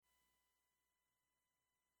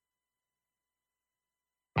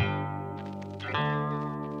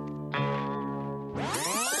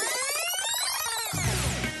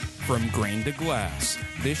From grain to glass,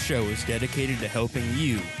 this show is dedicated to helping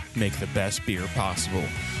you make the best beer possible.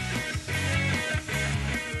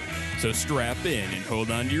 So strap in and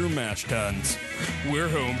hold on to your mash tuns. We're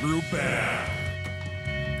Homebrew Bound.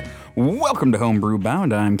 Welcome to Homebrew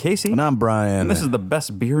Bound. I'm Casey. And I'm Brian. And this is the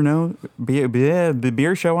best beer show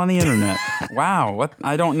on the internet. Wow, what?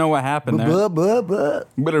 I don't know what happened there.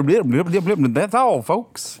 That's all,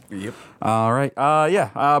 folks. Yep. All right.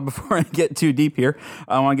 Before I get too deep here,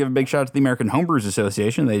 I want to give a big shout out to the American Homebrewers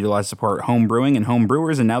Association. They utilize support home brewing and home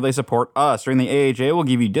brewers, and now they support us. During the AHA, we'll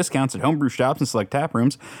give you discounts at homebrew shops and select tap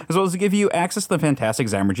rooms, as well as to give you access to the fantastic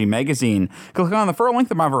Zymurgy magazine. Click on the furrow link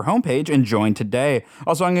above our homepage and join today.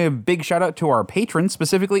 Also, I'm going to give a big shout out to our patrons,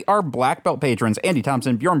 specifically our Black Belt patrons, Andy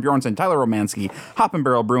Thompson, Bjorn Bjornson, Tyler Romansky, Hop and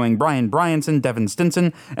Barrel Brewing, Brian Bryanson, Devin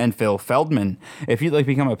Stinson, and Phil Feldman. If you'd like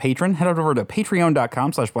to become a patron, head over to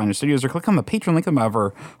patreon.com/blindnewstudios or click on the patron link above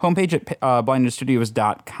our homepage at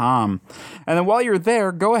blindnewstudios.com. And then while you're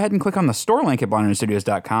there, go ahead and click on the store link at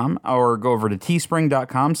blindnewstudios.com or go over to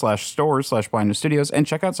teespring.com/stores/blindnewstudios and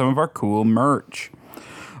check out some of our cool merch.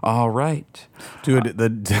 All right. Dude, the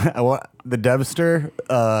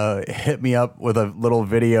Devster hit me up with a little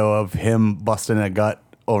video of him busting a gut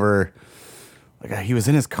over, like, he was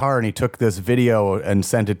in his car and he took this video and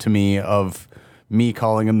sent it to me of me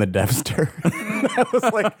calling him the Devster. I was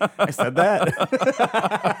like, I said that.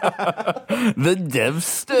 The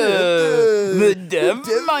Devster. The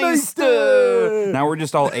Devmeister. Now we're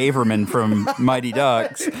just all Averman from Mighty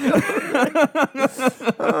Ducks.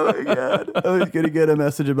 Oh my God. I was going to get a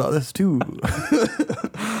message about this too.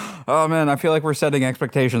 Oh man, I feel like we're setting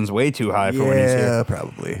expectations way too high for when he's here. Yeah,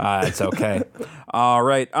 probably. It's okay. All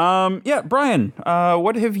right. Brian,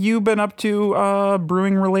 what have you been up to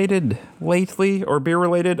brewing related lately or beer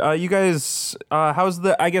related? You guys, how's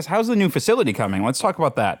the new facility coming? Let's talk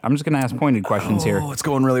about that. I'm just going to ask pointed questions here. Oh, it's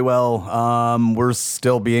going really well. We're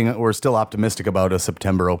still optimistic about a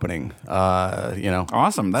September opening.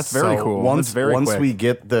 Awesome. That's very cool. Once quick. we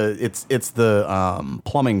get the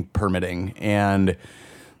plumbing permitting and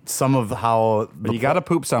some of how But you got to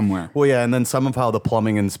poop somewhere. Well, yeah, and then some of how the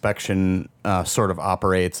plumbing inspection sort of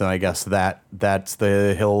operates, and I guess that's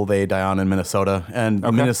the hill they die on in Minnesota. And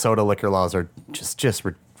Okay. Minnesota liquor laws are just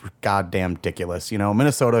goddamn ridiculous. You know,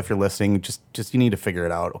 Minnesota, if you're listening, just you need to figure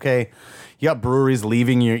it out. Okay, you got breweries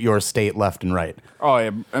leaving your state left and right. Oh, yeah,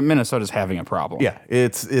 Minnesota's having a problem. Yeah,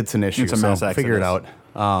 it's an issue. It's a mass so figure it out.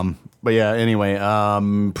 But yeah, anyway,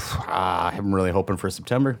 I'm really hoping for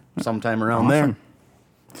September, sometime around there.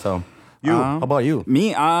 So, how about you?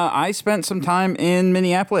 Me, I spent some time in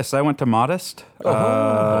Minneapolis. I went to Modest.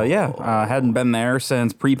 Hadn't been there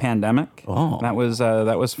since pre-pandemic. Oh. That was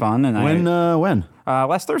fun. And When?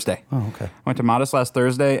 last Thursday. Oh, okay. Went to Modest last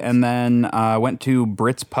Thursday, and then went to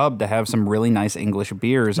Brit's Pub to have some really nice English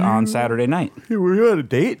beers on Saturday night. Hey, were you at a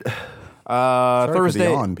date? Thursday. For the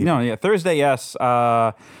yawn, people. Thursday, yes.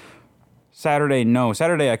 Saturday, no.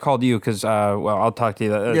 Saturday, I called you because, I'll talk to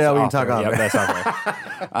you. We can talk off air. That's off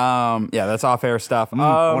air. That's off air stuff.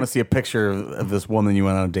 I want to see a picture of this woman you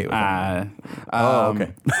went on a date with.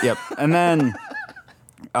 Okay. Yep. And then,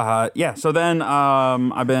 so then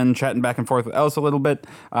I've been chatting back and forth with Ellis a little bit.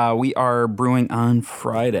 We are brewing on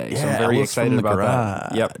Friday, so I'm very Ellis from excited the about garage.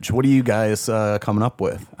 that. Yep. What are you guys coming up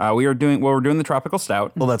with? We're doing the Tropical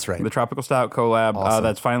Stout. Well, that's right. The Tropical Stout collab. Awesome.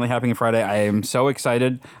 That's finally happening Friday. I am so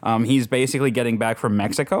excited. He's basically getting back from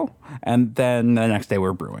Mexico, and then the next day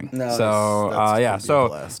we're brewing. No, so that's gonna be a so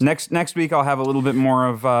blast. next week I'll have a little bit more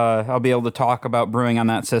of. I'll be able to talk about brewing on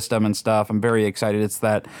that system and stuff. I'm very excited. It's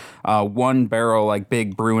that one barrel like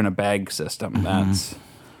big brew in a bag system. That's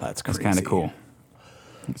crazy. kind of cool.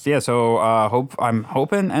 So, yeah, so I'm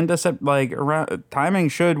hoping end of around timing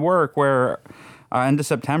should work where end of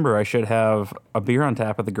September I should have a beer on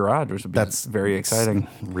tap at the garage, which would be very exciting.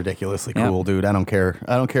 Ridiculously Yeah. cool, dude. I don't care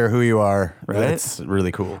who you are. Right? It's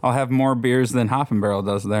really cool. I'll have more beers than Hop and Barrel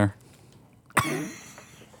does there.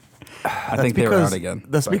 I think they were out again.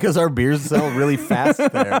 That's because our beers sell really fast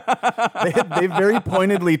there. They very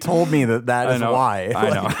pointedly told me that is why. I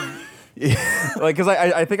know. Because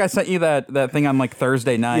I think I sent you that thing on like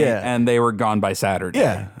Thursday night, Yeah. and they were gone by Saturday.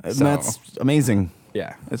 Yeah, and So, that's amazing.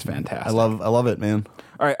 yeah, it's fantastic. I love it, man.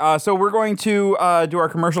 All right, so we're going to do our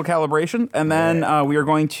commercial calibration, and then we are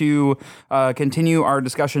going to continue our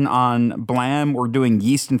discussion on Blam. We're doing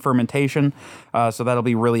yeast and fermentation, so that'll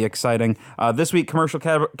be really exciting. This week, commercial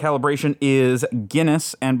calibration is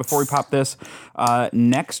Guinness, and before we pop this,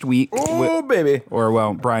 next week... baby.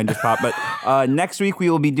 Brian just popped, but next week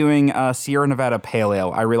we will be doing Sierra Nevada Pale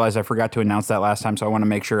Ale. I realized I forgot to announce that last time, so I want to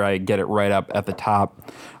make sure I get it right up at the top.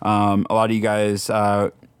 A lot of you guys...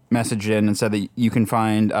 messaged in and said that you can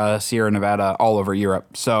find Sierra Nevada all over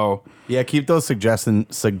Europe. So Yeah, keep those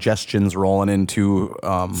suggestions rolling into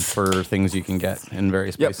for things you can get in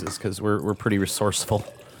various Yep. places because we're pretty resourceful.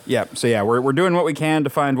 yeah, we're doing what we can to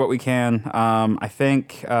find what we can. I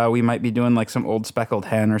think we might be doing like some old speckled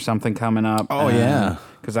hen or something coming up. Oh, yeah.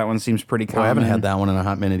 because that one seems pretty common. Well, I haven't had that one in a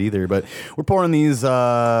hot minute either. But we're pouring these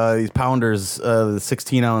pounders, the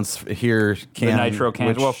 16 ounce here can, the nitro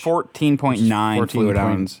cans. which- Well, 14.9 fluid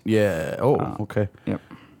ounce. Yeah. Oh, okay. Yep.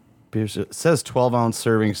 Beers, it says 12 ounce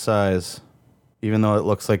serving size, even though it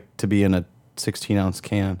looks like to be in a 16 ounce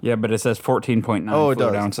can. Yeah, but it says 14.9 Oh, it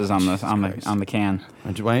fluid does. ounces on the can.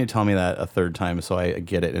 Why don't you tell me that a third time so I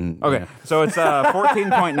get it? And Okay, so it's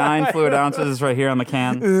 14.9 fluid ounces right here on the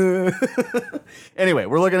can. Anyway,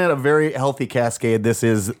 we're looking at a very healthy Cascade. This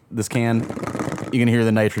can. You can hear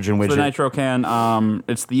the nitrogen widget. The nitro can,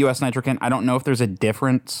 it's the U.S. nitro can. I don't know if there's a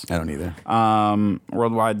difference I don't either.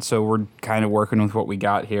 worldwide, so we're kind of working with what we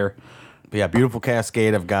got here. But yeah, beautiful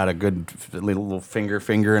Cascade. I've got a good little finger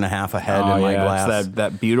and a half ahead in my glass. It's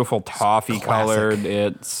that beautiful toffee Classic. colored.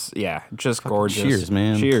 It's just gorgeous. Cheers,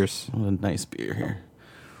 man. Cheers. What a nice beer here.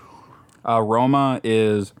 Aroma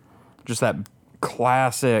is just that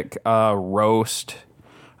classic roast,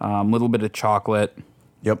 little bit of chocolate,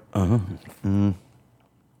 Yep.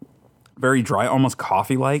 very dry, almost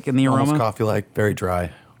coffee-like in the aroma. Almost coffee-like, very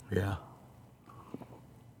dry. Yeah.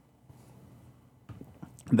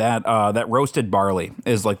 That roasted barley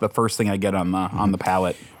is like the first thing I get on the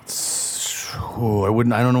palate. Oh,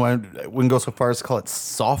 I don't know. I wouldn't go so far as to call it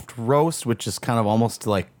soft roast, which is kind of almost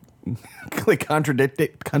like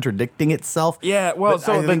contradicting itself. Yeah, well, But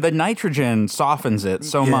I so think- the nitrogen softens it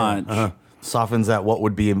so much. Softens that what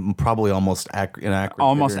would be probably almost inacrid.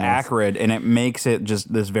 Almost bitterness. acrid, and it makes it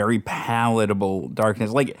just this very palatable darkness.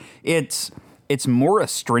 Like it's more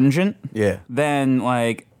astringent Yeah. than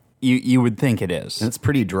like you would think it is. And it's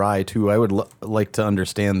pretty dry too. I would like to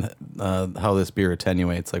understand how this beer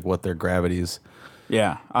attenuates, like what their gravities.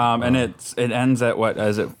 Yeah, and it ends at what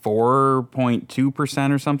is it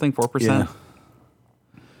 4.2% or something? 4%. Yeah.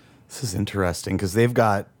 This is interesting because they've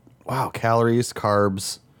got calories,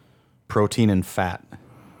 carbs, protein, and fat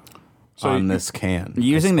on this can.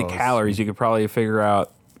 Using I the suppose. calories, you could probably figure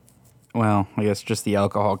out. Well, I guess just the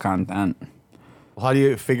alcohol content. How do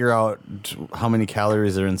you figure out how many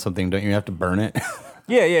calories are in something? Don't you have to burn it?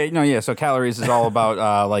 Yeah. So calories is all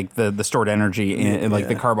about like the stored energy and like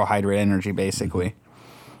the Yeah. carbohydrate energy, basically.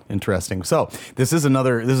 Interesting. So this is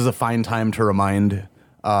a fine time to remind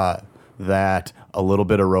that a little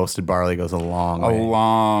bit of roasted barley goes a long way. A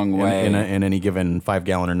long way. in any given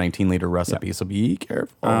 5-gallon or 19-liter recipe. So be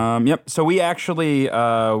careful. Yep. So we actually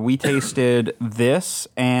we tasted this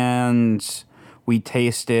and we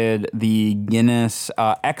tasted the Guinness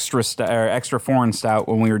extra foreign stout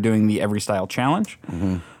when we were doing the Every Style Challenge,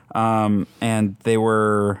 and they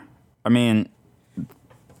were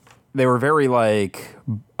very like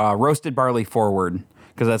roasted barley forward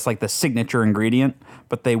because that's like the signature ingredient,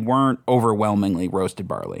 but they weren't overwhelmingly roasted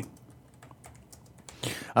barley.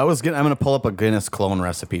 I'm going to pull up a Guinness clone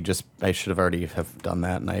recipe. I should have already have done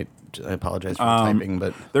that, and I apologize for typing,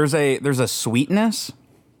 but There's a sweetness,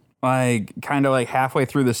 like kind of like halfway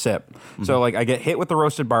through the sip. So like I get hit with the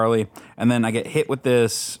roasted barley, and then I get hit with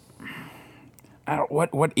this.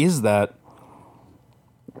 What is that?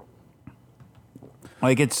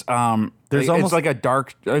 Like it's There's it's almost- like a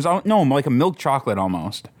dark. Like a milk chocolate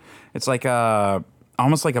almost. It's like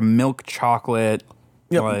almost like a milk chocolate.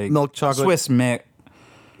 Yep, like milk chocolate. Swiss Miss.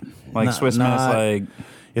 Like Not- Swiss Miss, not- like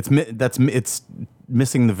it's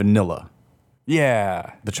missing the vanilla,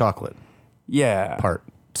 yeah, the chocolate yeah. part.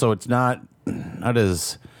 So it's not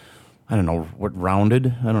as, I don't know, what, rounded?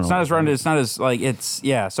 I don't know. It's not as rounded. It's not as like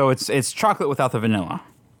So it's chocolate without the vanilla.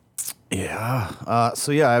 Yeah.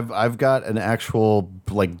 So yeah, I've got an actual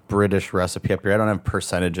like British recipe up here. I don't have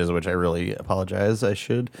percentages, which I really apologize. I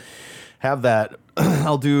should have that.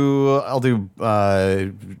 I'll do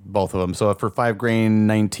both of them. So for 5-grain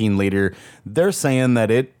 19-liter, they're saying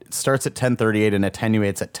that it starts at 1038 and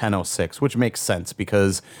attenuates at 1006, which makes sense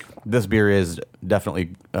because this beer is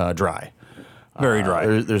definitely dry. Very dry.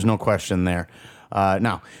 There's no question there.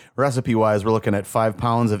 Now, recipe-wise, we're looking at 5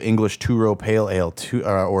 pounds of English two-row pale ale,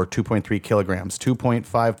 or 2.3 kilograms,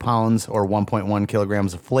 2.5 pounds or 1.1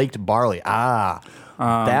 kilograms of flaked barley.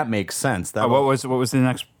 That makes sense. That What was the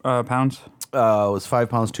next pounds? was 5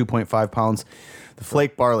 pounds, 2.5 pounds. The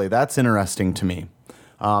flake barley, that's interesting to me.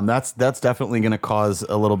 That's definitely going to cause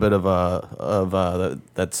a little bit of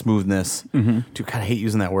that smoothness. To kind of hate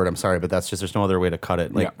using that word. I'm sorry, but that's just there's no other way to cut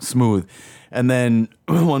it. Like smooth. And then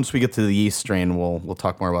once we get to the yeast strain, we'll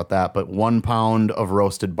talk more about that. But 1 pound of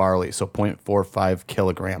roasted barley, so 0.45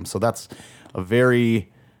 kilograms. So that's a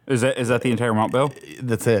very. Is that the entire malt bill?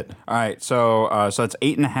 That's it. All right, so it's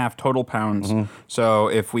 8.5 total pounds. So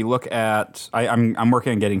if we look at, I'm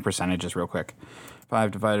working on getting percentages real quick.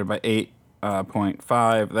 5 divided by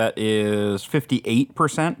 8.5, that is 58%,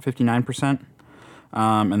 59%.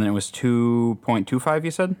 And then it was 2.25.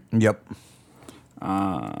 You said? Yep.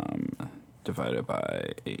 Divided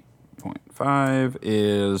by 8.5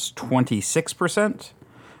 is 26%.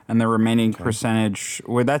 And the remaining percentage,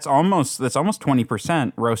 well, that's almost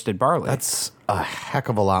 20% roasted barley. That's a heck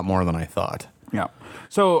of a lot more than I thought. Yeah.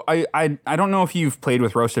 So I don't know if you've played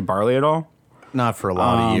with roasted barley at all. Not for a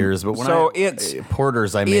lot of years, but when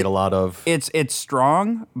porters I made a lot of. It's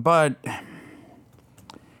strong, but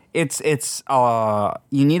it's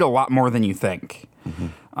you need a lot more than you think.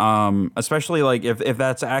 Especially like if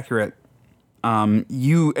that's accurate.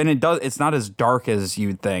 It's not as dark as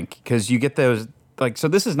you'd think because you get those. Like, so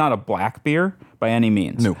this is not a black beer by any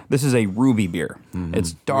means. No. This is a ruby beer.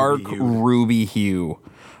 It's dark ruby hue.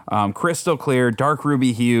 Crystal clear, dark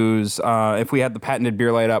ruby hues. If we had the patented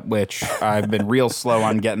beer light up, which I've been real slow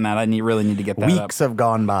on getting that, really need to get that up. Weeks have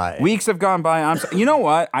gone by. You know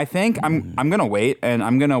what? I think I'm gonna wait, and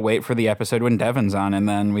I'm gonna wait for the episode when Devin's on, and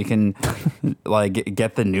then we can like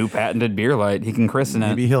get the new patented beer light. He can christen it.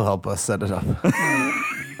 Maybe he'll help us set it up.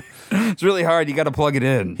 It's really hard. You got to plug it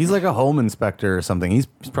in. He's like a home inspector or something. He's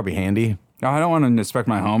probably handy. No, I don't want to inspect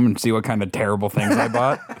my home and see what kind of terrible things I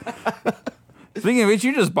bought. Speaking of which,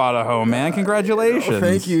 you just bought a home, man. Congratulations.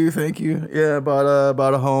 Thank you. Yeah,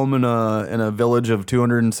 bought a home in a village of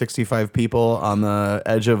 265 people on the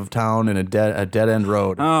edge of town in a dead end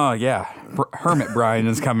road. Oh yeah, Hermit Brian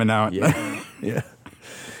is coming out. Yeah.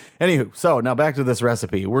 Anywho, so now back to this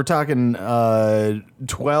recipe. We're talking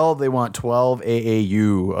 12. They want 12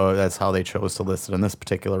 AAU. That's how they chose to list it on this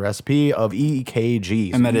particular recipe of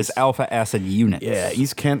EKG. And that is alpha acid units. Yeah,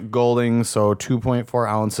 East Kent Golding, so 2.4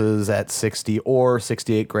 ounces at 60 or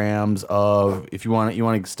 68 grams of, if you want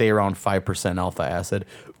to stay around 5% alpha acid.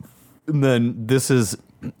 And then this is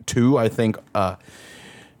 2, I think,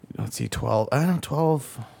 let's see, 12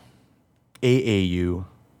 AAU.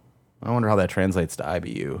 I wonder how that translates to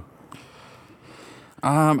IBU.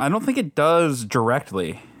 I don't think it does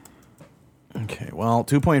directly. Okay, well,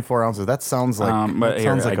 2.4 ounces. That sounds like a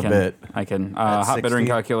bit. I can. Hot bittering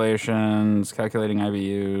calculations, calculating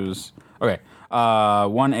IBUs. Okay. 1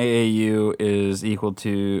 AAU is equal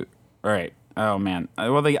to. All right. Oh man.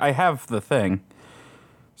 Well, I have the thing.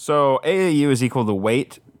 So AAU is equal to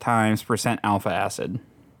weight times percent alpha acid.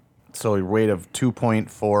 So a weight of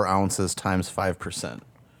 2.4 ounces times 5%.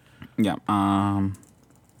 Yeah.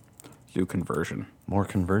 Do conversion. More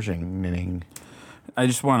conversion. I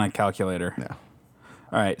just want a calculator. Yeah.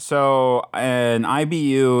 All right. So an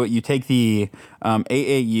IBU, you take the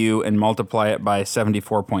AAU and multiply it by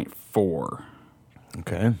 74.4.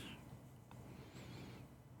 Okay.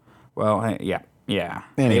 Well, yeah.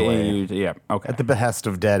 Anyway, AAU, okay. At the behest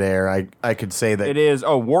of dead air, I could say that it is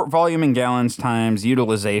wort volume in gallons times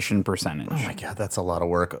utilization percentage. Oh my God, that's a lot of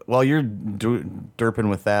work. While you're derping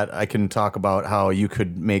with that, I can talk about how you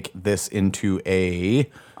could make this into a.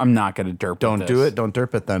 I'm not going to derp. Don't do it. Don't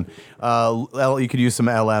derp it then. You could use some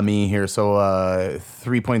LME here. So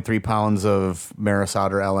 3.3 pounds of Maris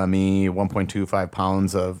Otter LME, 1.25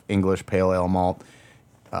 pounds of English Pale Ale malt.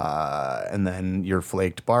 And then your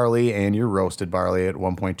flaked barley and your roasted barley at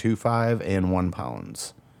 1.25 and 1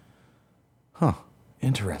 pounds. Huh.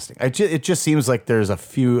 Interesting. It just seems like there's a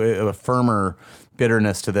firmer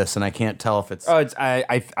bitterness to this, and I can't tell if it's. Oh,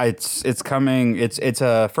 it's coming. It's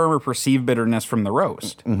a firmer perceived bitterness from the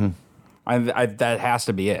roast. Mm-hmm. That has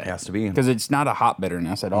to be it. It has to be because it's not a hop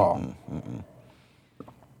bitterness at all.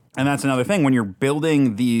 And that's another thing when you're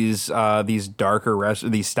building these darker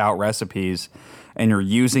these stout recipes. And you're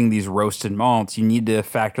using these roasted malts, you need to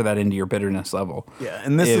factor that into your bitterness level. Yeah,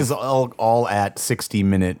 and this is all at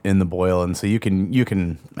 60-minute in the boil, and so you can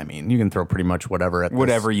throw pretty much whatever at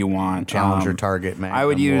whatever you want. Challenger, Target, Magnum, I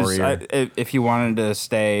would use if you wanted to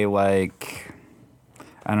stay like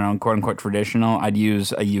I don't know, quote unquote traditional. I'd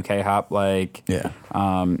use a UK hop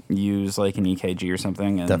use like an EKG or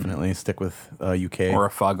something. And, definitely stick with UK or a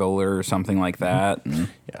Fuggle or something like that. And,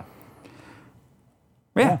 yeah.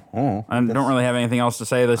 Yeah, I don't really have anything else to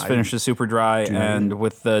say. This finish is super dry, and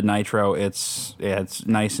with the nitro, it's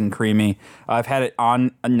nice and creamy. I've had it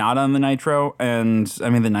not on the nitro, and I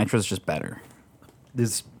mean the nitro is just better.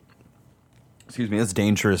 it's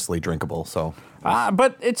dangerously drinkable. So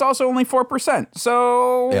But it's also only 4%,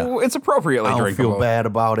 so Yeah. it's appropriately I don't drinkable. feel bad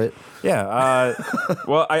about it. Yeah.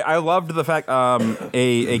 Well, I loved the fact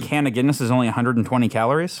a can of Guinness is only 120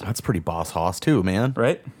 calories, That's pretty boss hoss too, man.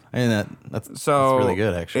 right? I mean, that's So really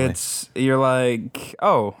good, actually. You're like,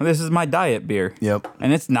 oh, this is my diet beer. Yep.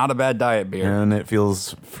 And it's not a bad diet beer. And it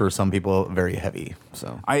feels, for some people, very heavy.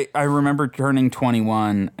 So I remember turning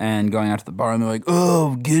 21 and going out to the bar and they're like,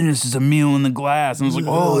 oh, Guinness is a meal in the glass. And I was like,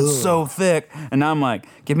 oh, it's so thick. And now I'm like,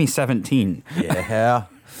 give me 17. yeah.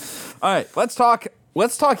 All right, let's talk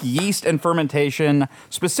yeast and fermentation,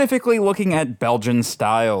 specifically looking at Belgian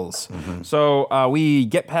styles. So we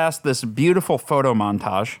get past this beautiful photo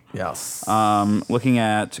montage, Yes. looking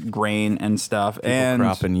at grain and stuff, and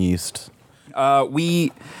crop and yeast.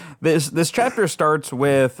 this chapter starts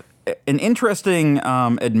with an interesting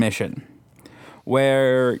admission,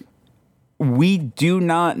 where we do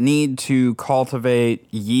not need to cultivate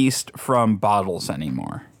yeast from bottles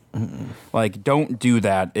anymore. Like, don't do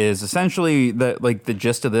that is essentially the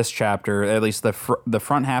gist of this chapter. At least the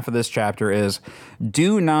front half of this chapter is,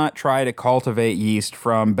 do not try to cultivate yeast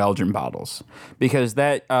from Belgian bottles, because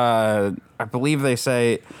that I believe they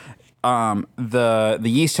say the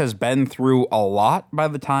yeast has been through a lot by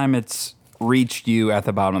the time it's reached you at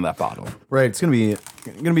the bottom of that bottle. Right, it's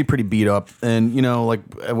gonna be pretty beat up, and like,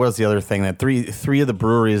 what was the other thing that three of the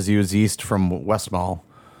breweries use yeast from Westmalle,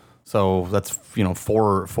 so that's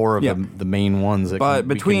four of Yeah. the main ones. But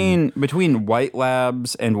between White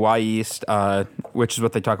Labs and Y Yeast, which is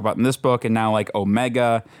what they talk about in this book, and now like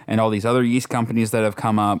Omega and all these other yeast companies that have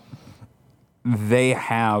come up, they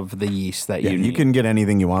have the yeast that you need. you can get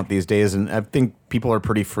anything you want these days, and I think people are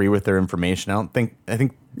pretty free with their information. I think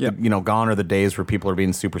Yep. gone are the days where people are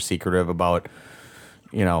being super secretive about.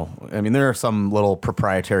 I mean, there are some little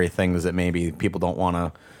proprietary things that maybe people don't want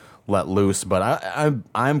to let loose, but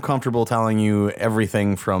I'm comfortable telling you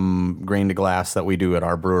everything from grain to glass that we do at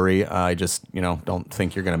our brewery. I just don't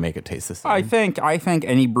think you're going to make it taste the same. I think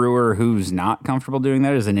any brewer who's not comfortable doing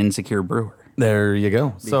that is an insecure brewer. There you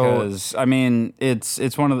go. Because I mean,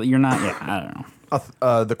 it's one of the, you're not. Yeah, I don't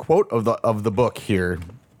know. The quote of the book here,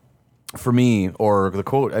 for me, or the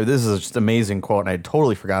quote. This is just an amazing quote, and I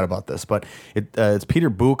totally forgot about this, but it's Peter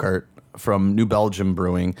Bouckaert from New Belgium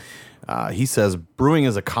Brewing. He says, brewing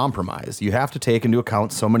is a compromise. You have to take into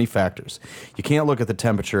account so many factors. You can't look at the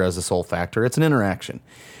temperature as the sole factor. It's an interaction.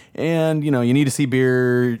 And, you need to see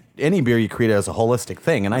any beer you create as a holistic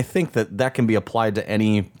thing. And I think that can be applied to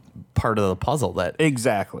any part of the puzzle that,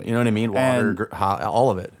 Exactly. you know what I mean? Water,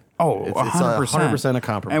 all of it. Oh, it's 100%. a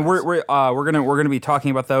compromise. And we're gonna be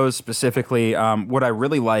talking about those specifically. What I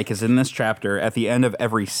really like is in this chapter, at the end of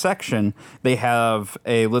every section, they have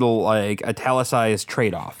a little like italicized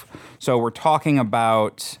trade-off. So we're talking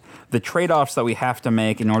about the trade-offs that we have to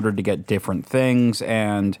make in order to get different things,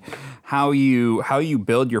 and how you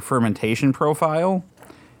build your fermentation profile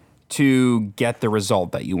to get the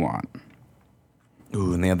result that you want.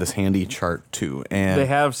 Ooh, and they have this handy chart too. And They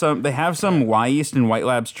have some Y Yeast and White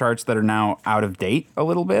Labs charts that are now out of date a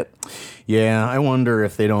little bit. yeah, I wonder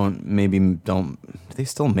if they do they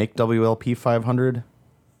still make WLP 500?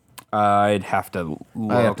 I'd have to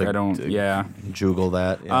look. I don't. Yeah. Juggle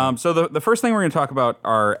that. Yeah. So the first thing we're going to talk about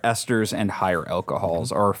are esters and higher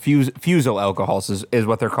alcohols, or fusel alcohols is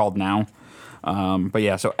what they're called now. But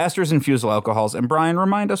yeah, so esters and fusel alcohols. And Brian,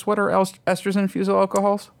 remind us, what are esters and fusel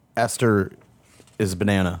alcohols? Ester is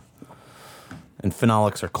banana, and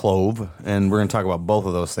phenolics are clove, and we're going to talk about both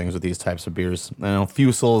of those things with these types of beers. I know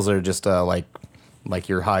fusels are just like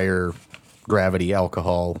your higher gravity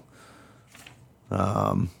alcohol.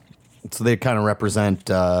 So they kind of represent.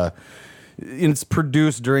 It's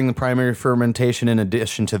produced during the primary fermentation in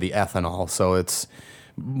addition to the ethanol, so it's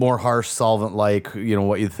more harsh solvent-like.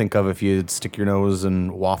 What you'd think of if you'd stick your nose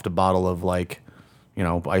and waft a bottle of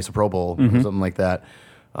isopropyl or something like that.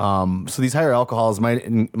 So these higher alcohols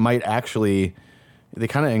might actually, they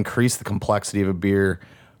kind of increase the complexity of a beer,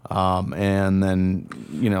 and then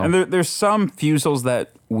And there's some fusels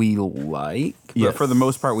that we like, but Yes. for the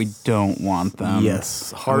most part, we don't want them.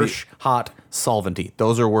 yes, harsh, hot, solventy.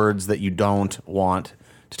 Those are words that you don't want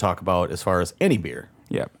to talk about as far as any beer.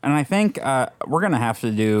 Yeah, and I think we're gonna have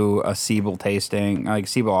to do a Siebel tasting, like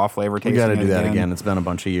Siebel off flavor tasting. We got to do that again. It's been a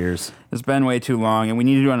bunch of years. It's been way too long, and we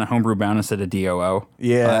need to do it on a homebrew bound instead of DOO.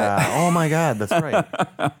 Yeah. Oh my God, that's right.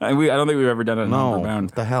 I don't think we've ever done it on homebrew No, bound.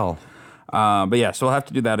 what the hell? But yeah, so we'll have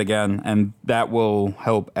to do that again, and that will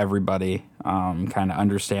help everybody kind of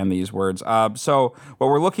understand these words. So what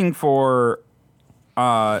we're looking for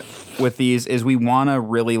with these is we want to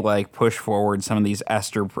really like push forward some of these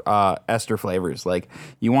ester flavors. Like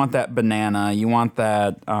you want that banana, you want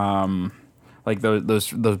that like those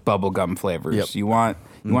bubblegum flavors. Yep. You want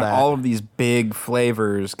That. all of these big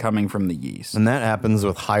flavors coming from the yeast. And that happens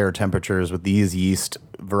with higher temperatures with these yeast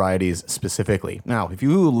varieties specifically. Now, if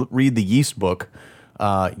you read the yeast book,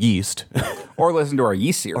 yeast, Or listen to our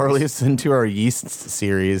yeast series. or listen to our yeast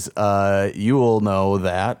series, you will know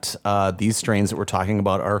that these strains that we're talking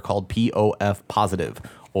about are called POF positive,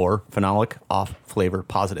 or phenolic off flavor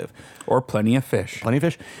positive. Or plenty of fish. Plenty of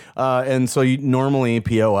fish. And so normally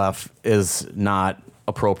POF is not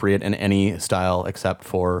appropriate in any style except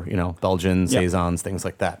for, Belgian, Saisons, things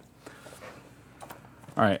like that.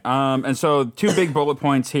 All right. And so 2 big bullet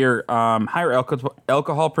points here. Higher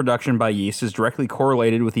alcohol production by yeast is directly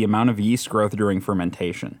correlated with the amount of yeast growth during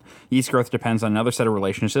fermentation. Yeast growth depends on another set of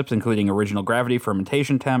relationships, including original gravity,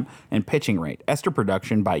 fermentation temp, and pitching rate. Ester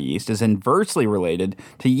production by yeast is inversely related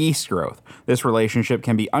to yeast growth. This relationship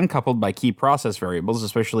can be uncoupled by key process variables,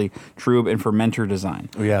 especially trub and fermenter design.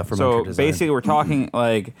 Oh, yeah, fermenter so design. basically we're talking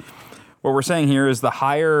like what we're saying here is the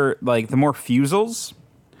higher, like the more fusels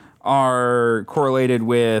are correlated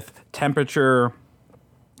with temperature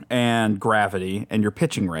and gravity and your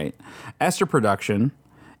pitching rate. Ester production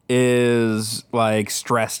is like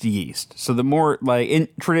stressed yeast. So the more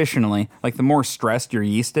traditionally, like the more stressed your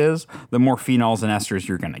yeast is, the more phenols and esters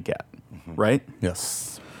you're going to get, right?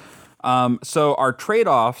 Yes. So our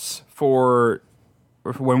trade-offs for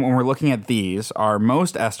when we're looking at these are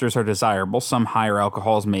most esters are desirable. Some higher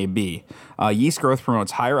alcohols may be. Yeast growth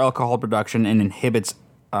promotes higher alcohol production and inhibits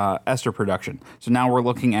ester production. So now we're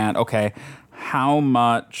looking at, okay, how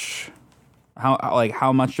much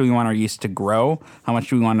do we want our yeast to grow? How much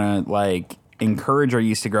do we want to like encourage our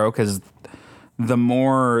yeast to grow? Because the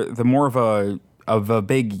more of a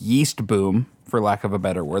big yeast boom, for lack of a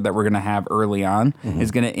better word, that we're going to have early on is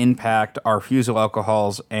going to impact our fusel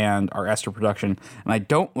alcohols and our ester production. And I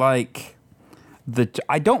don't like the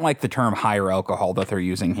term higher alcohol that they're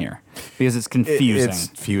using here because it's confusing. It's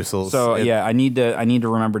fusels. So I need to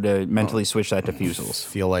remember to mentally switch that to fusels. I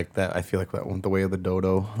feel like that went the way of the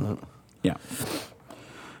dodo. Yeah.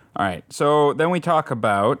 All right. So then we talk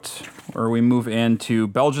about, or we move into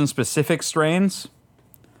Belgian specific strains,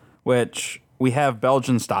 which we have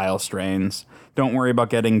Belgian style strains. Don't worry about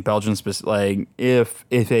getting Belgian specific. Like if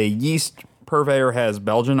a yeast purveyor has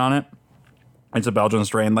Belgian on it, it's a Belgian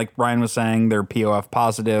strain. Like Brian was saying, they're POF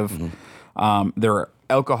positive. They're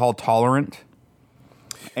alcohol tolerant,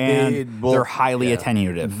 and they're highly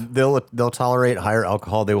attenuative. They'll tolerate higher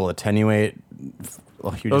alcohol. They will attenuate.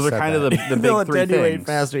 Well, Those are kind of the they'll big 3 attenuate things.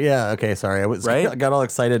 faster. Yeah. Okay. Sorry. I got all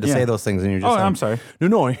excited to say those things, and you're just. Oh, I'm sorry.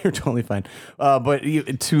 No, you're totally fine. But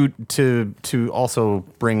to also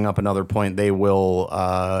bring up another point, they will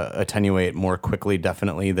attenuate more quickly,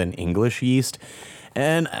 definitely, than English yeast.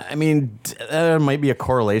 And I mean, there might be a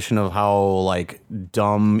correlation of how like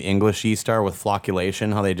dumb English yeast are with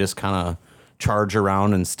flocculation, how they just kind of charge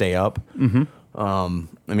around and stay up. I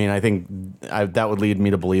mean, I think that would lead me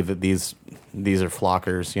to believe that these are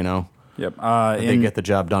flockers. Yep. They get the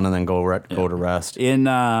job done and then go to rest. In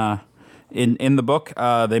the book,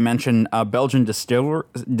 they mention Belgian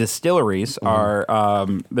distilleries are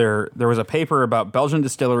there was a paper about Belgian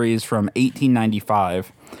distilleries from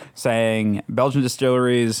 1895 saying Belgian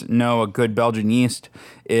distilleries know a good Belgian yeast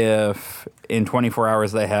if in 24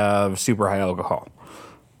 hours they have super high alcohol.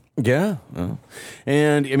 Yeah.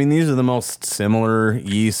 And I mean, these are the most similar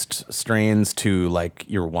yeast strains to like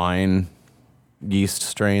your wine yeast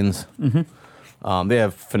strains. They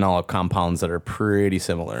have phenolic compounds that are pretty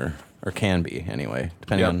similar. Or can be, anyway,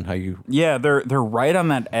 depending on how you... Yeah, they're right on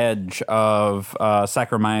that edge of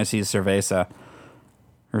Saccharomyces cerevisiae.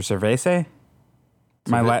 Or cerevisiae?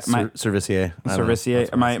 Cerevisiae.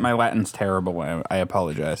 Cerevisiae. My Latin's terrible. I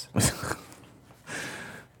apologize.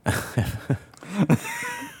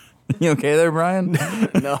 You okay there, Brian?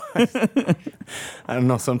 No. I don't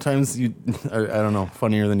know. Sometimes I don't know,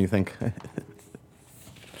 funnier than you think.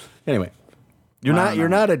 Anyway. You're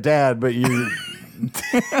not a dad, but you...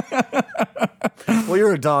 Well,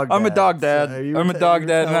 you're a dog dad. I'm a dog dad. I'm a dog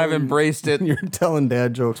dad, and I've embraced it. You're telling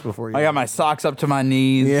dad jokes before you... I got my socks up to my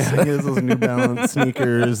knees. Yeah, he has those New Balance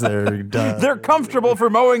sneakers. They're comfortable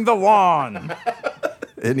for mowing the lawn.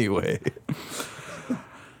 Anyway.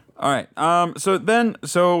 All right. So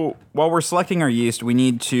while we're selecting our yeast, we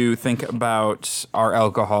need to think about our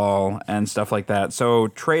alcohol and stuff like that. So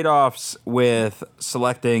trade-offs with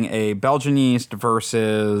selecting a Belgian yeast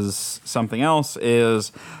versus something else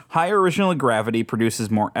is higher original gravity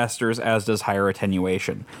produces more esters, as does higher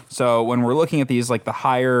attenuation. So when we're looking at these, like the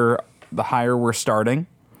higher the higher we're starting,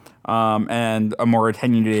 and a more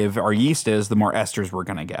attenuative our yeast is, the more esters we're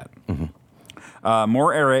going to get.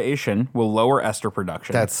 More aeration will lower ester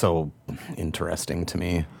production. That's so interesting to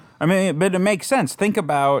me. I mean, but it makes sense. Think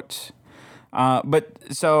about, but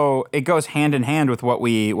so it goes hand in hand with what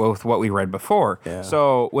we read before. Yeah.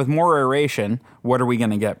 So with more aeration, what are we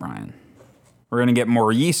going to get, Brian? We're going to get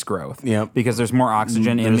more yeast growth. Yep. Because there's more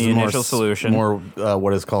oxygen in the initial solution. More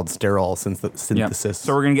what is called sterile synthesis. Yep.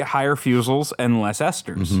 So we're going to get higher fusels and less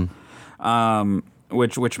esters,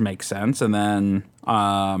 which makes sense. And then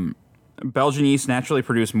Belgian yeast naturally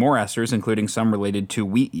produce more esters, including some related to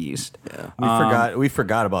wheat yeast. Yeah. We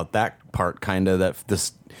forgot about that part, kind of, that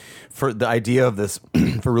this for the idea of this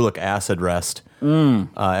ferulic acid rest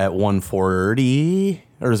at 140,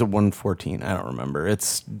 or is it 114? I don't remember.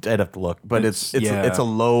 I'd have to look, but it's a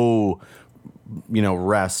low,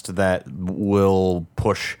 rest that will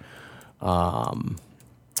push phenolics,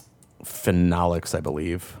 I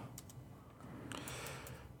believe.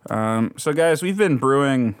 So, guys, we've been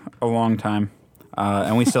brewing a long time,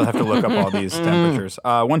 and we still have to look up all these temperatures.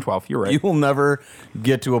 112, you're right. You will never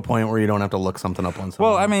get to a point where you don't have to look something up on something.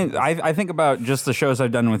 Well, I mean, I think about just the shows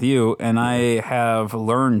I've done with you, and I have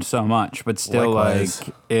learned so much, but still,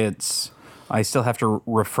 Likewise. I still have to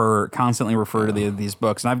constantly refer to these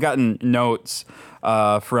books. And I've gotten notes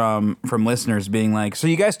from listeners being like, so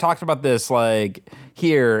you guys talked about this like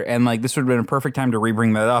here, and like this would have been a perfect time to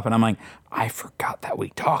re-bring that up. And I'm like, I forgot that we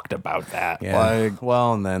talked about that. yeah. Like,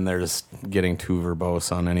 Well, and then they're just getting too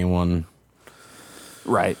verbose on any one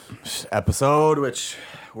right. episode, which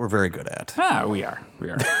we're very good at. We are.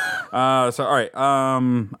 So, all right.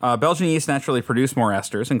 Belgian yeast naturally produce more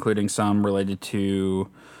esters, including some related to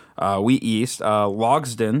wheat yeast.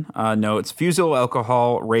 Logsden notes fusel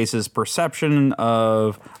alcohol raises perception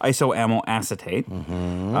of isoamyl acetate.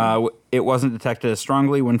 It wasn't detected as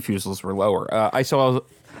strongly when fusels were lower.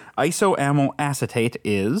 Isoamyl acetate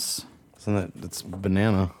is... It's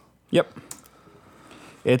banana. Yep.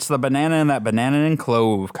 It's the banana and that banana and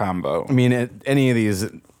clove combo. I mean, any of these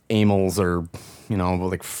amyls are,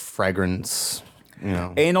 like fragrance,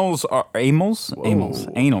 Anals are amyls?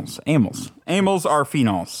 Amyls are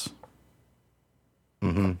phenols.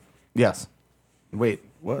 Yes. Wait,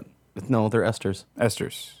 what? No, they're esters.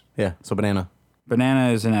 Esters. Yeah, so banana.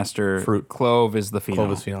 Banana is an ester. Fruit. Clove is the phenol.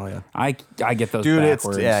 Clove is phenol, yeah. I get those Dude,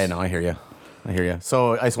 backwards. I know, I hear you.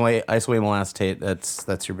 So isoamyl acetate,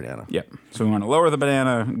 that's your banana. Yep. So we want to lower the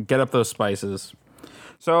banana, get up those spices.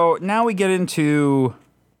 So now we get into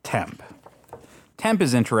temp. Temp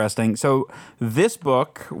is interesting. So this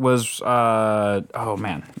book was, came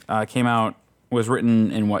out, was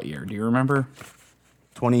written in what year? Do you remember?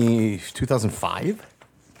 2005?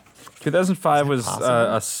 2005 was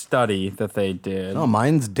a study that they did. No,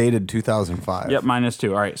 mine's dated 2005. Yep, mine is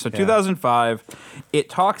too. All right, so 2005, it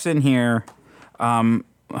talks in here kind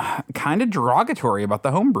of derogatory about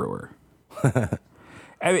the home brewer.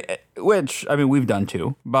 Which we've done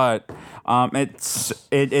too, but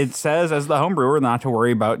it says as the home brewer not to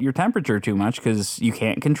worry about your temperature too much because you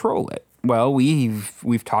can't control it. Well,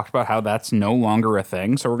 we've talked about how that's no longer a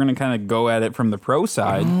thing, so we're going to kind of go at it from the pro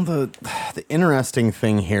side. Well, the interesting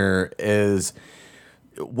thing here is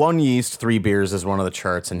 1 yeast, 3 beers is one of the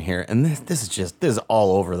charts in here, and this is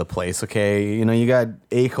all over the place. Okay, you got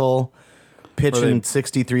Eichel pitching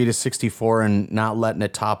 63 to 64 and not letting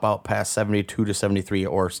it top out past 72 to 73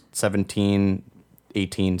 or 17,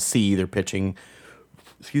 18 C. They're pitching,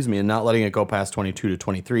 and not letting it go past 22 to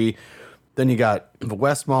 23. Then you got the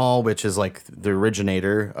Westmalle, which is like the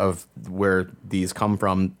originator of where these come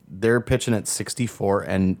from. They're pitching at 64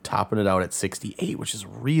 and topping it out at 68, which is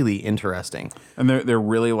really interesting. And they're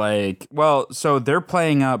really so they're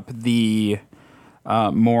playing up the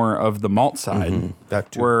more of the malt side.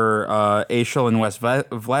 That too. Where Eichel and West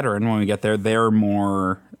Vleteren, when we get there, they're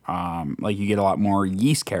more you get a lot more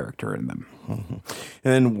yeast character in them. And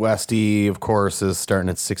then Westy, of course, is starting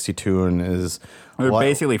at 62 and is... They're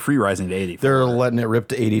basically free rising to 84. They're letting it rip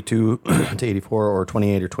to 82 to 84 or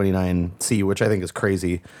 28 or 29 C, which I think is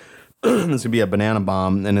crazy. It's going to be a banana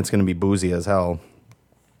bomb, and it's going to be boozy as hell.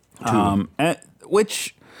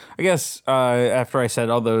 Which, I guess, after I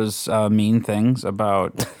said all those mean things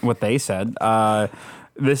about what they said,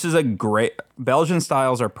 this is a great... Belgian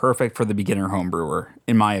styles are perfect for the beginner home brewer,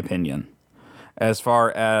 in my opinion. As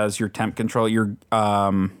far as your temp control,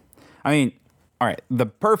 all right, the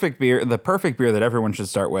perfect beer that everyone should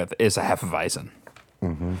start with is a Hefeweizen.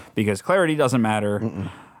 Because clarity doesn't matter.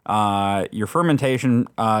 Your fermentation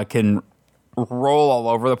can roll all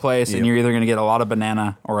over the place, and Yep. you're either going to get a lot of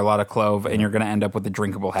banana or a lot of clove, and you're going to end up with a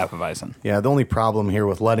drinkable Hefeweizen. Yeah, the only problem here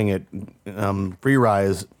with letting it free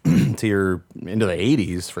rise to your into the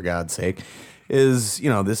 80s, for God's sake, is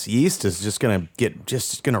this yeast is just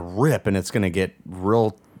gonna rip, and it's gonna get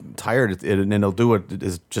real tired, and it'll do what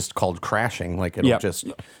is just called crashing. Like it'll just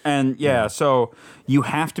and so you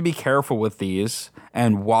have to be careful with these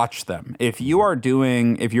and watch them. If you're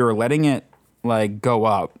letting it like go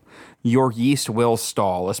up, your yeast will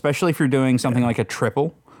stall, especially if you're doing something like a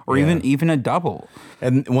triple or even a double.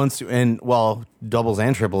 And doubles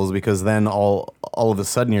and triples, because then all of a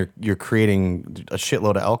sudden you're creating a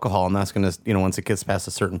shitload of alcohol, and that's gonna once it gets past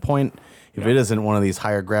a certain point, if it isn't one of these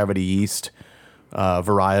higher gravity yeast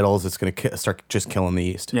varietals, it's going to start just killing the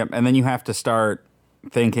yeast. Yep, and then you have to start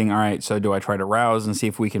thinking, all right, so do I try to rouse and see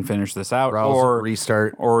if we can finish this out, or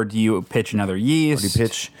restart, or do you pitch another yeast? Or do you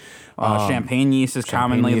pitch? Champagne yeast is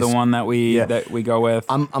commonly the one that we go with.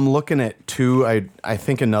 I'm looking at two. I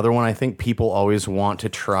think another one. I think people always want to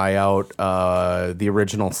try out the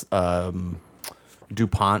original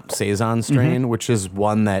DuPont Saison strain, which is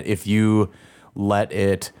one that if you let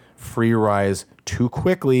it free rise too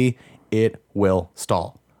quickly, it will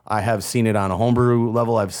stall. I have seen it on a homebrew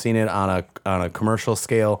level. I've seen it on a commercial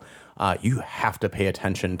scale. You have to pay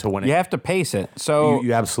attention to when you have to pace it. So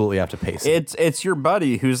you absolutely have to pace it. It's your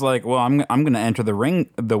buddy who's like, well, I'm going to enter the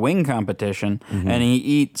wing competition, and he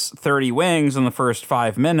eats 30 wings in the first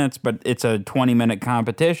 5 minutes, but it's a 20-minute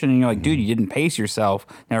competition, and you're like, dude, you didn't pace yourself.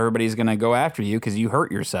 Now everybody's going to go after you because you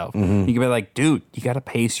hurt yourself. You can be like, dude, you got to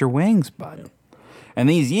pace your wings, bud. And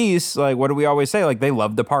these yeasts, like, what do we always say? Like, they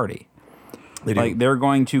love to party. They do. Like, they're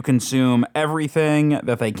going to consume everything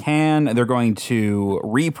that they can. They're going to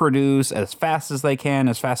reproduce as fast as they can,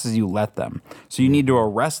 as fast as you let them. So you need to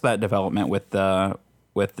arrest that development with the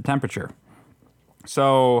temperature.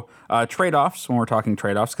 So trade-offs, when we're talking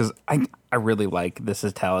trade-offs, because I really like this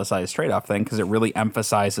italicized trade-off thing, because it really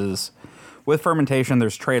emphasizes, with fermentation,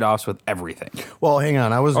 there's trade-offs with everything. Well, hang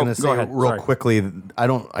on. I was going to say Sorry. quickly,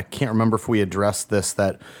 I can't remember if we addressed this,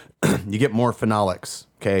 that you get more phenolics,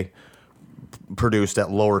 okay, produced at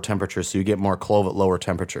lower temperatures, so you get more clove at lower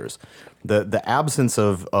temperatures. The absence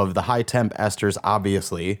of the high temp esters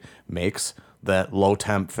obviously makes that low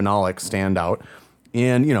temp phenolic stand out.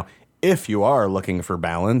 And if you are looking for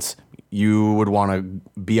balance, you would want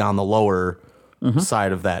to be on the lower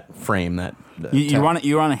side of that frame. That You want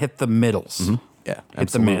to hit the middles. Yeah, Hit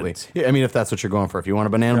absolutely. the mids. Yeah, I mean, if that's what you're going for, if you want a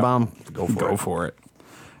banana bomb, go for it.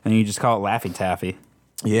 And you just call it Laffy Taffy.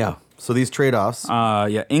 Yeah. So these trade-offs.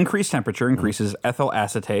 Increased temperature increases ethyl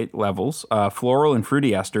acetate levels, floral and fruity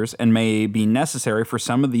esters, and may be necessary for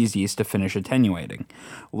some of these yeasts to finish attenuating.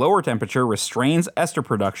 Lower temperature restrains ester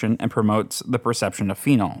production and promotes the perception of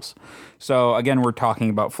phenols. So again, we're talking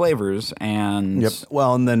about flavors and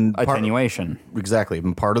Well, and then attenuation. Exactly.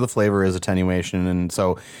 And part of the flavor is attenuation, and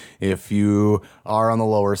so if you are on the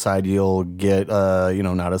lower side, you'll get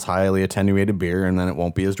not as highly attenuated beer, and then it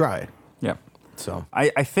won't be as dry. Yep. So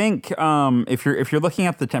I think if you're looking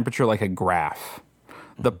at the temperature like a graph,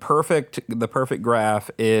 the perfect graph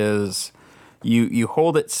is you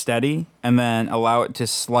hold it steady and then allow it to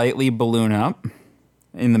slightly balloon up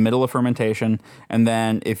in the middle of fermentation, and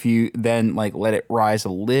then if you then let it rise a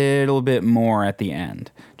little bit more at the end,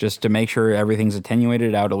 just to make sure everything's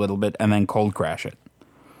attenuated out a little bit, and then cold crash it.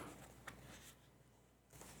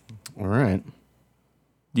 all right.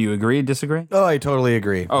 Do you agree? Disagree? Oh, I totally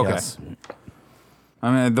agree. Okay. Yes.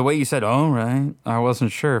 I mean, the way you said, "Oh, right," I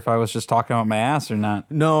wasn't sure if I was just talking about my ass or not.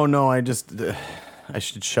 No, I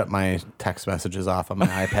should shut my text messages off on my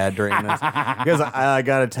iPad during this, because I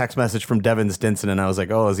got a text message from Devin Stinson, and I was like,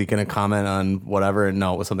 oh, is he going to comment on whatever? And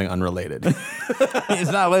no, it was something unrelated. He's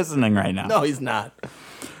not listening right now. No, he's not.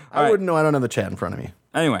 All I wouldn't know. I don't have the chat in front of me.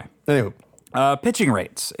 Anyway, pitching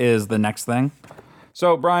rates is the next thing.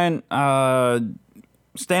 So, Brian,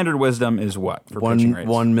 standard wisdom is what for pitching rates?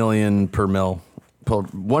 1 million per mil.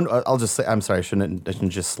 I'll just say, I'm sorry, I shouldn't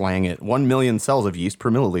just slang it. 1 million cells of yeast per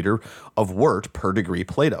milliliter of wort per degree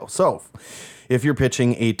Plato. So if you're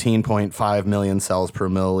pitching 18.5 million cells per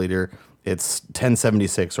milliliter, it's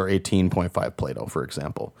 1076 or 18.5 Plato, for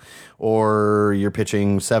example. Or you're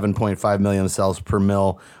pitching 7.5 million cells per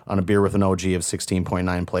mil on a beer with an OG of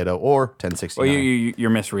 16.9 Plato, or 1069. Well,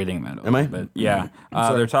 you're misreading that. Am I? Bit. Yeah.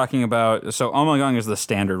 They're talking about, so Ommegang is the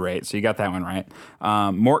standard rate, so you got that one right.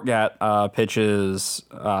 Mortgat pitches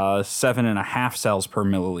 7.5 cells per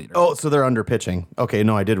milliliter. Oh, so they're under pitching. Okay,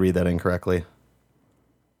 no, I did read that incorrectly.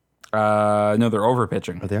 No, they're over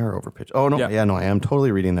pitching. They are over pitch. Oh, no. Yeah, no, I am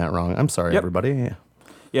totally reading that wrong. I'm sorry, everybody. Yeah.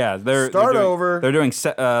 Yeah, they're Start doing, over. They're doing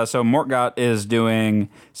so Mortgott is doing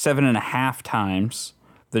 7.5 times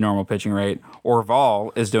the normal pitching rate.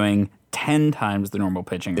 Orval is doing 10 times the normal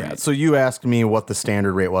pitching rate. So you asked me what the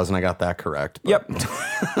standard rate was, and I got that correct. Yep.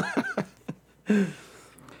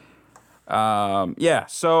 Yeah.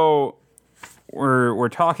 So we're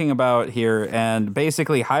talking about here, and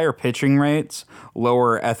basically higher pitching rates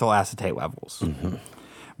lower ethyl acetate levels. Mm-hmm.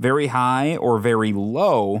 Very high or very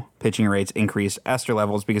low pitching rates increase ester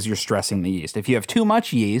levels because you're stressing the yeast. If you have too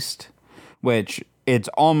much yeast, which it's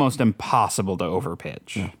almost impossible to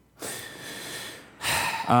overpitch.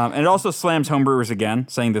 And it also slams homebrewers again,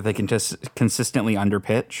 saying that they can just consistently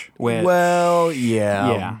underpitch. Well,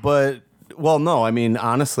 yeah. But, well, no, I mean,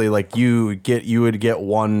 honestly, like you would get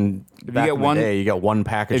one. You get one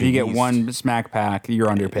package. If you get yeast, one smack pack, you're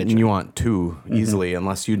underpitching. and you want two easily,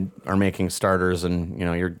 unless you are making starters and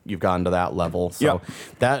you've gotten to that level. So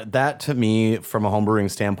that to me, from a homebrewing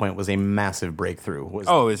standpoint, was a massive breakthrough. It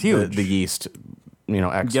was huge. The yeast,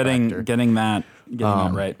 X factor. Getting that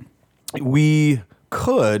right. We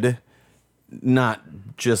could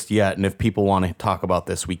not just yet, and if people want to talk about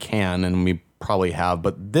this, we can, and we probably have.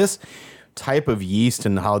 But this type of yeast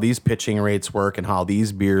and how these pitching rates work and how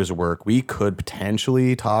these beers work, we could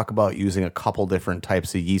potentially talk about using a couple different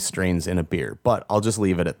types of yeast strains in a beer. But I'll just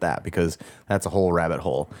leave it at that because that's a whole rabbit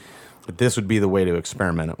hole. But this would be the way to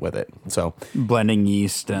experiment with it. So blending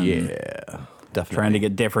yeast and definitely trying to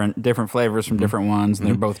get different flavors from different ones, and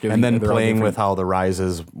they're both doing. And then playing with how the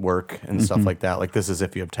rises work and stuff like that. Like this is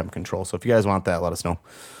if you have temp control. So if you guys want that, let us know.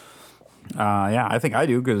 Yeah, I think I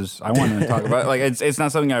do because I wanted to talk about it. Like it's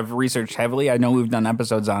not something I've researched heavily. I know we've done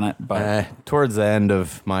episodes on it, but towards the end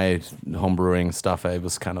of my home brewing stuff, I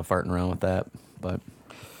was kind of farting around with that. But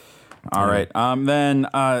all right, then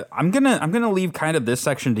I'm gonna leave kind of this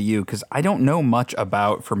section to you because I don't know much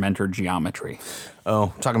about fermenter geometry.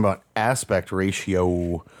 Oh, talking about aspect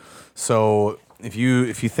ratio. So if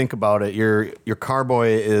you think about it, your carboy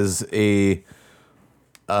is a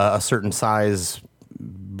certain size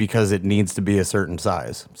because it needs to be a certain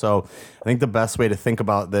size. So I think the best way to think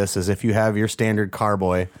about this is if you have your standard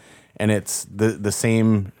carboy and it's the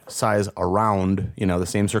same size around, the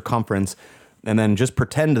same circumference, and then just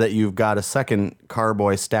pretend that you've got a second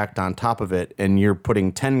carboy stacked on top of it and you're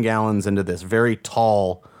putting 10 gallons into this very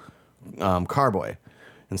tall carboy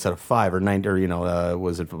instead of 5 or 9, or,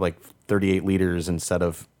 was it like 38 liters instead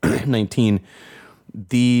of 19?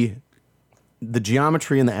 The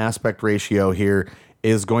geometry and the aspect ratio here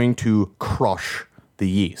is going to crush the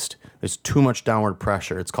yeast. There's too much downward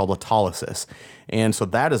pressure. It's called autolysis. And so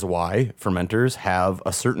that is why fermenters have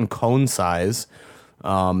a certain cone size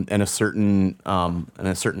and a certain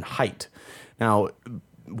height. Now,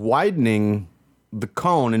 widening the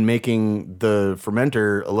cone and making the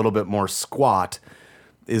fermenter a little bit more squat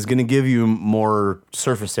is going to give you more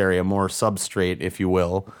surface area, more substrate, if you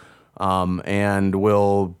will, and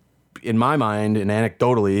will, in my mind, and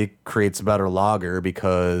anecdotally, creates a better lager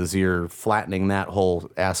because you're flattening that whole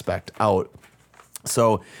aspect out.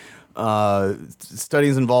 So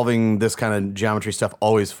studies involving this kind of geometry stuff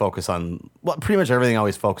always focus on, well, pretty much everything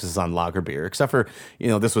always focuses on lager beer, except for,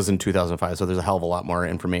 this was in 2005, so there's a hell of a lot more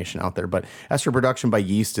information out there. But ester production by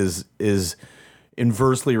yeast is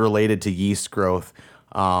inversely related to yeast growth.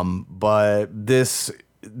 But this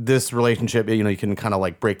relationship, you can kind of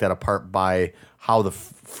like break that apart by how the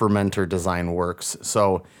fermenter design works.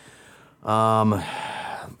 So,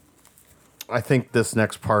 I think this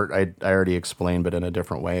next part I already explained, but in a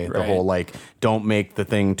different way. Right. The whole don't make the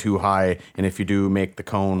thing too high, and if you do, make the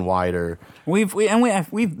cone wider. We've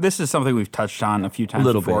this is something we've touched on a few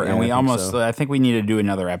times before, and I think we need to do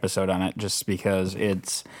another episode on it just because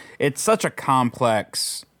it's such a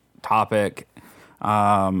complex topic.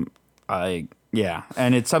 Yeah,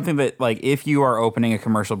 and it's something that, if you are opening a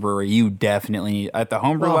commercial brewery, you definitely, at the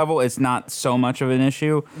homebrew level, it's not so much of an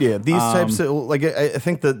issue. Yeah, these types of, I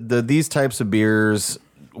think that these types of beers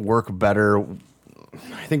work better.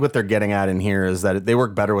 I think what they're getting at in here is that they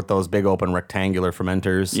work better with those big open rectangular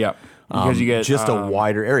fermenters. Yep. Because you get just a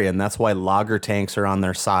wider area, and that's why lager tanks are on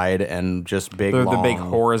their side and just big, long, the big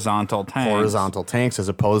horizontal tanks. Horizontal tanks as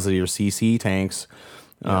opposed to your CC tanks,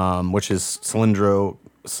 which is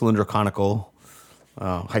cylindroconical.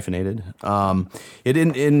 Hyphenated.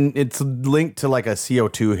 It's linked to like a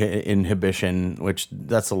CO2 inhibition, which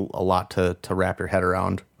that's a lot to wrap your head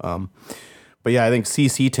around. But yeah, I think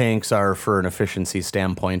CC tanks are for an efficiency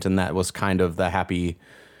standpoint, and that was kind of the happy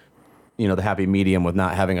the happy medium with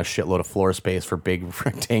not having a shitload of floor space for big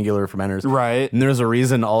rectangular fermenters. Right. And there's a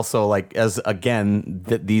reason also, like,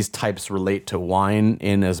 that these types relate to wine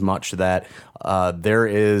in as much that there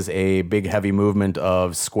is a big heavy movement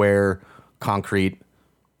of square concrete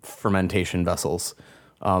fermentation vessels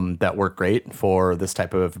that work great for this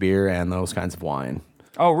type of beer and those kinds of wine.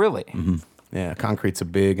 Oh, really? Mm-hmm. Yeah, concrete's a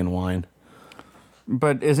big in wine.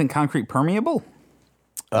 But isn't concrete permeable?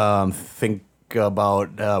 Think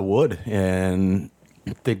about wood and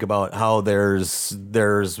think about how there's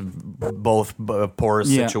both a porous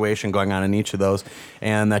situation going on in each of those,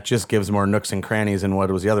 and that just gives more nooks and crannies. And what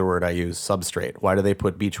was the other word I used? Substrate. Why do they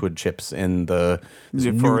put beechwood chips in the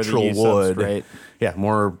neutral wood? Substrate. Yeah,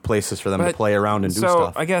 more places for them to play around and do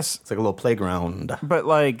stuff. I guess it's like a little playground. But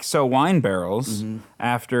wine barrels,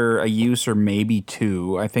 after a use or maybe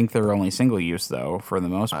two, I think they're only single use though for the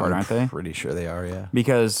most part, aren't they? Pretty sure they are, yeah.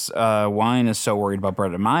 Because wine is so worried about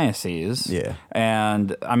Brettanomyces. Yeah.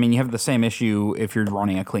 And I mean, you have the same issue if you're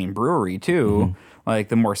running a clean brewery too. Like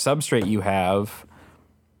the more substrate you have.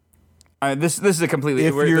 This is a completely.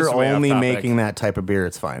 If you're only making that type of beer,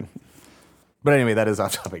 it's fine. But anyway, that is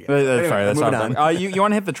off topic. That's off topic. You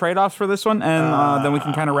want to hit the trade-offs for this one, and then we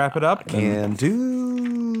can kind of wrap it up? Can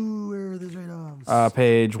do. Where are the trade-offs?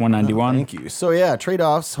 Page 191. Thank you. So yeah,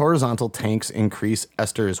 trade-offs. Horizontal tanks increase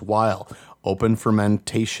esters, while open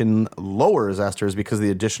fermentation lowers esters because of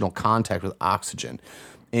the additional contact with oxygen.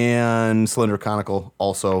 And cylindrical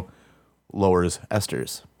also lowers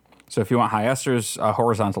esters. So if you want high esters, a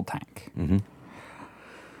horizontal tank. Mm-hmm.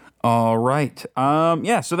 All right.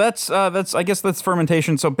 So that's I guess that's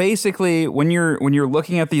fermentation. So basically, when you're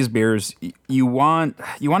looking at these beers, you want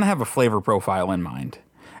to have a flavor profile in mind,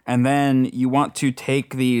 and then you want to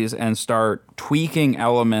take these and start tweaking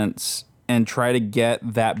elements and try to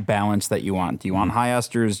get that balance that you want. Do you want high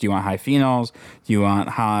esters? Do you want high phenols? Do you want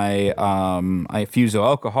high fuso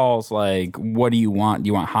alcohols? Like, what do you want? Do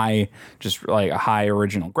you want high, just like a high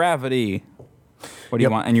original gravity? What do you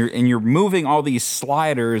want? And you're moving all these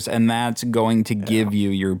sliders, and that's going to give you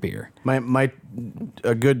your beer.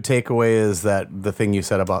 A good takeaway is that the thing you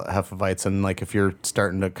said about Hefeweizen, like if you're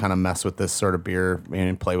starting to kind of mess with this sort of beer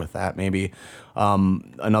and play with that, maybe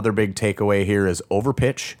another big takeaway here is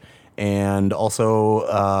overpitch. And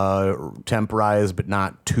also temp rise, but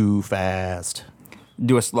not too fast.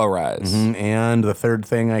 Do a slow rise. Mm-hmm. And the third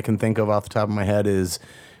thing I can think of off the top of my head is,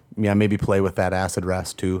 maybe play with that acid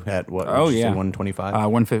rest too at what? 125?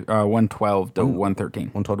 112 to 113.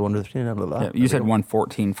 112 to 113? Blah, blah, blah. Yeah, you said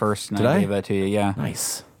 114 first, and Did I gave that to you, yeah.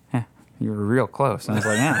 Nice. Yeah, you were real close. I was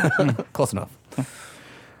like, yeah. Close enough.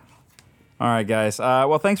 All right, guys.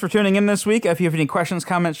 Well, thanks for tuning in this week. If you have any questions,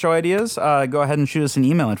 comments, show ideas, go ahead and shoot us an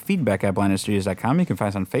email at feedback@blindnerdstudios.com. You can find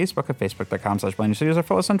us on Facebook at facebook.com/blindnerdstudios, or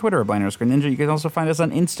follow us on Twitter at blindnerdstudios. You can also find us on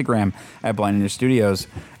Instagram at blindnerdstudios.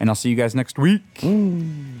 And I'll see you guys next week.